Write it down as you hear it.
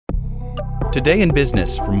Today in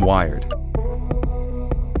Business from Wired.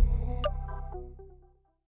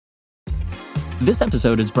 This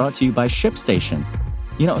episode is brought to you by ShipStation.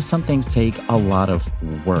 You know, some things take a lot of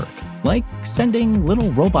work, like sending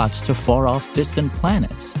little robots to far-off distant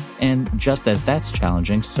planets. And just as that's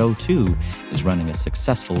challenging, so too is running a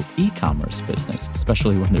successful e-commerce business,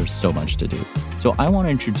 especially when there's so much to do. So I want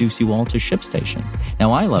to introduce you all to ShipStation.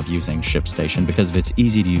 Now, I love using ShipStation because of its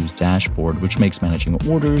easy-to-use dashboard, which makes managing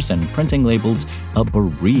orders and printing labels a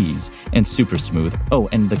breeze and super smooth. Oh,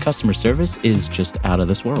 and the customer service is just out of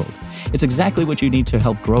this world. It's exactly what you need to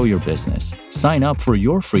help grow your business. Sign up for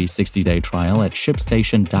your free 60-day trial at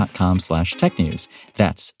shipstation.com/technews.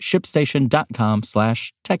 That's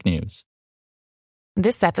shipstation.com/technews.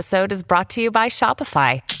 This episode is brought to you by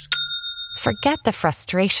Shopify. Forget the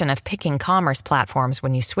frustration of picking commerce platforms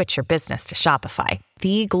when you switch your business to Shopify,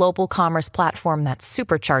 the global commerce platform that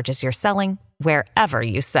supercharges your selling wherever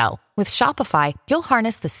you sell. With Shopify, you'll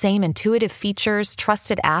harness the same intuitive features,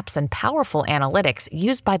 trusted apps, and powerful analytics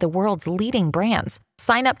used by the world's leading brands.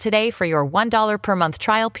 Sign up today for your $1 per month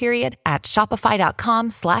trial period at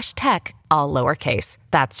shopify.com/tech, all lowercase.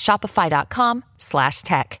 That's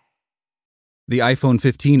shopify.com/tech. The iPhone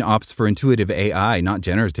 15 opts for intuitive AI, not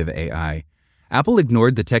generative AI. Apple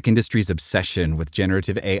ignored the tech industry's obsession with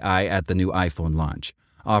generative AI at the new iPhone launch,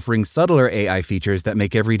 offering subtler AI features that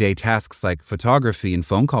make everyday tasks like photography and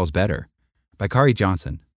phone calls better. By Kari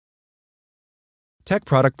Johnson. Tech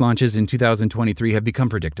product launches in 2023 have become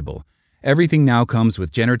predictable. Everything now comes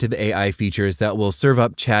with generative AI features that will serve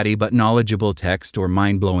up chatty but knowledgeable text or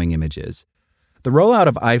mind-blowing images. The rollout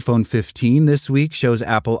of iPhone 15 this week shows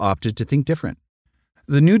Apple opted to think different.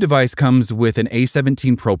 The new device comes with an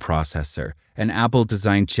A17 Pro processor, an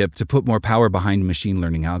Apple-designed chip to put more power behind machine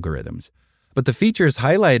learning algorithms. But the features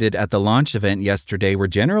highlighted at the launch event yesterday were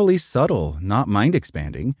generally subtle, not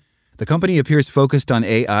mind-expanding. The company appears focused on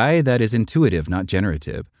AI that is intuitive, not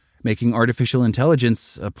generative, making artificial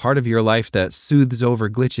intelligence a part of your life that soothes over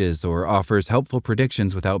glitches or offers helpful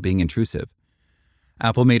predictions without being intrusive.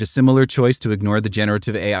 Apple made a similar choice to ignore the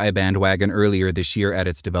generative AI bandwagon earlier this year at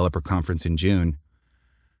its developer conference in June.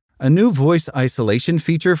 A new voice isolation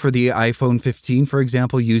feature for the iPhone 15, for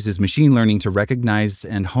example, uses machine learning to recognize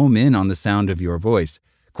and home in on the sound of your voice,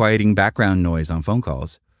 quieting background noise on phone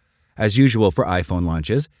calls. As usual for iPhone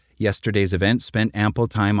launches, yesterday's event spent ample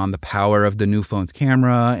time on the power of the new phone's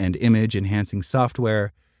camera and image-enhancing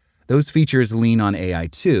software. Those features lean on AI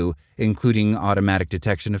too, including automatic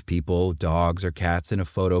detection of people, dogs, or cats in a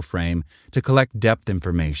photo frame to collect depth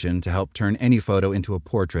information to help turn any photo into a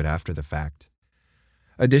portrait after the fact.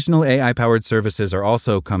 Additional AI-powered services are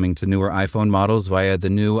also coming to newer iPhone models via the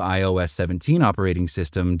new iOS 17 operating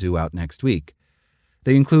system due out next week.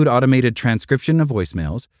 They include automated transcription of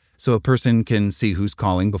voicemails, so a person can see who's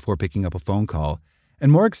calling before picking up a phone call,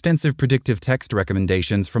 and more extensive predictive text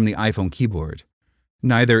recommendations from the iPhone keyboard.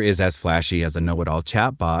 Neither is as flashy as a know-it-all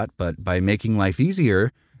chatbot, but by making life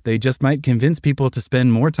easier, they just might convince people to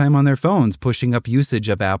spend more time on their phones pushing up usage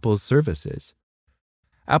of Apple's services.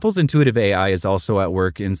 Apple's intuitive AI is also at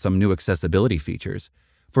work in some new accessibility features.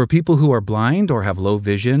 For people who are blind or have low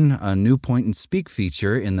vision, a new point-and-speak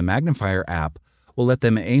feature in the Magnifier app will let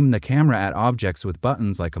them aim the camera at objects with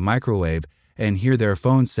buttons like a microwave and hear their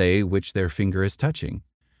phone say which their finger is touching.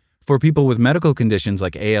 For people with medical conditions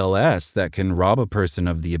like ALS that can rob a person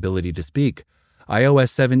of the ability to speak,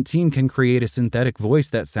 iOS 17 can create a synthetic voice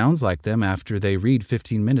that sounds like them after they read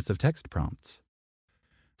 15 minutes of text prompts.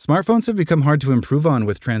 Smartphones have become hard to improve on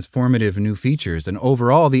with transformative new features, and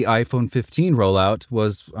overall the iPhone 15 rollout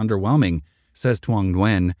was underwhelming, says Tuong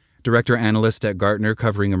Nguyen, director analyst at Gartner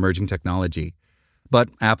covering emerging technology. But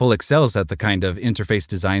Apple excels at the kind of interface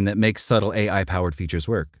design that makes subtle AI-powered features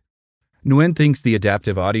work. Nguyen thinks the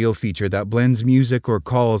adaptive audio feature that blends music or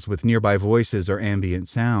calls with nearby voices or ambient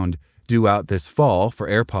sound, due out this fall for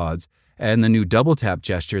AirPods, and the new double-tap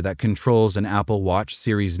gesture that controls an Apple Watch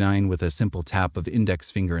Series 9 with a simple tap of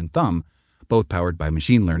index finger and thumb, both powered by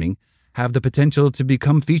machine learning, have the potential to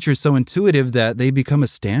become features so intuitive that they become a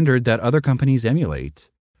standard that other companies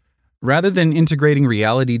emulate. Rather than integrating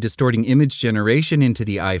reality-distorting image generation into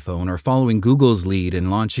the iPhone or following Google's lead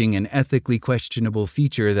in launching an ethically questionable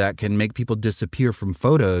feature that can make people disappear from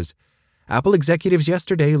photos, Apple executives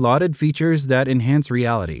yesterday lauded features that enhance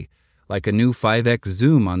reality, like a new 5x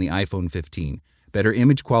zoom on the iPhone 15, better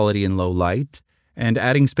image quality in low light, and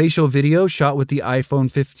adding spatial video shot with the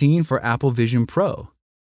iPhone 15 for Apple Vision Pro.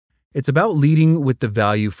 It's about leading with the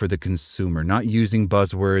value for the consumer, not using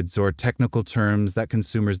buzzwords or technical terms that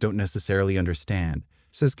consumers don't necessarily understand,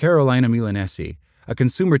 says Carolina Milanesi, a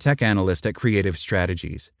consumer tech analyst at Creative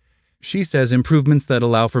Strategies. She says improvements that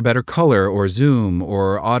allow for better color or zoom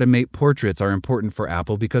or automate portraits are important for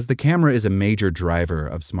Apple because the camera is a major driver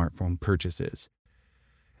of smartphone purchases.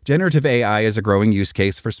 Generative AI is a growing use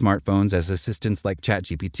case for smartphones as assistants like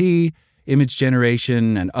ChatGPT, image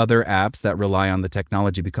generation, and other apps that rely on the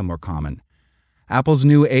technology become more common. Apple's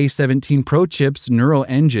new A17 Pro chip's neural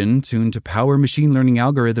engine, tuned to power machine learning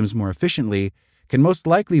algorithms more efficiently, can most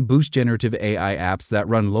likely boost generative AI apps that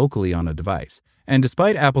run locally on a device. And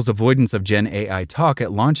despite Apple's avoidance of Gen AI talk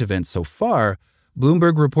at launch events so far,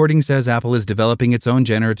 Bloomberg reporting says Apple is developing its own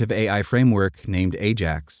generative AI framework named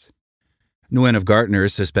Ajax. Nguyen of Gartner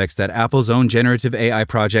suspects that Apple's own generative AI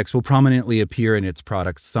projects will prominently appear in its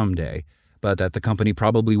products someday, but that the company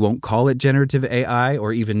probably won't call it generative AI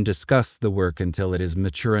or even discuss the work until it is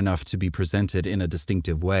mature enough to be presented in a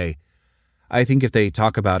distinctive way. I think if they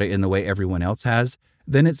talk about it in the way everyone else has,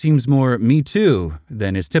 then it seems more me too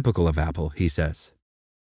than is typical of Apple, he says.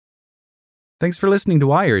 Thanks for listening to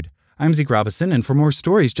Wired. I'm Zeke Robison, and for more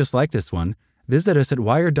stories just like this one, visit us at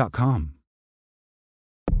wired.com.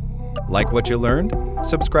 Like what you learned?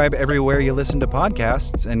 Subscribe everywhere you listen to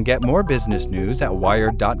podcasts and get more business news at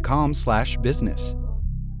wired.com/business.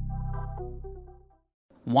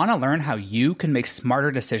 Want to learn how you can make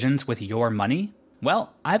smarter decisions with your money?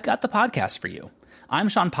 Well, I've got the podcast for you. I'm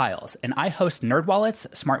Sean Piles, and I host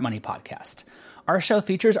NerdWallet's Smart Money Podcast. Our show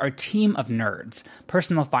features our team of nerds,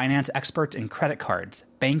 personal finance experts in credit cards,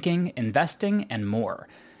 banking, investing, and more.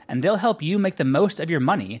 And they'll help you make the most of your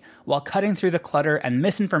money while cutting through the clutter and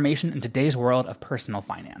misinformation in today's world of personal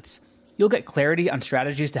finance. You'll get clarity on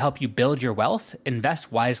strategies to help you build your wealth, invest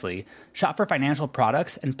wisely, shop for financial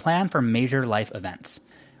products, and plan for major life events.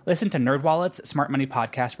 Listen to NerdWallet's Smart Money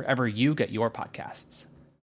Podcast wherever you get your podcasts.